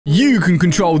you can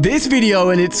control this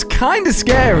video, and it's kind of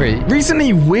scary.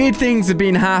 Recently, weird things have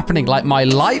been happening, like my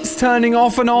lights turning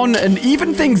off and on, and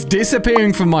even things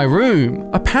disappearing from my room.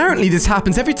 Apparently, this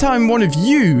happens every time one of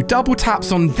you double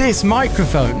taps on this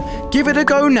microphone. Give it a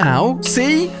go now.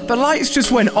 See? The lights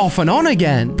just went off and on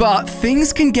again. But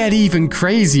things can get even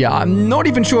crazier. I'm not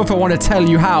even sure if I want to tell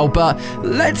you how, but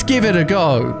let's give it a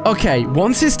go. Okay,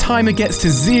 once this timer gets to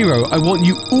 0, I want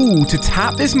you all to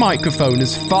tap this microphone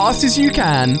as fast as you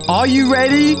can. Are you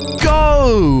ready?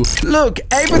 Go! Look,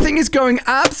 everything is going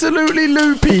absolutely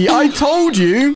loopy. I told you.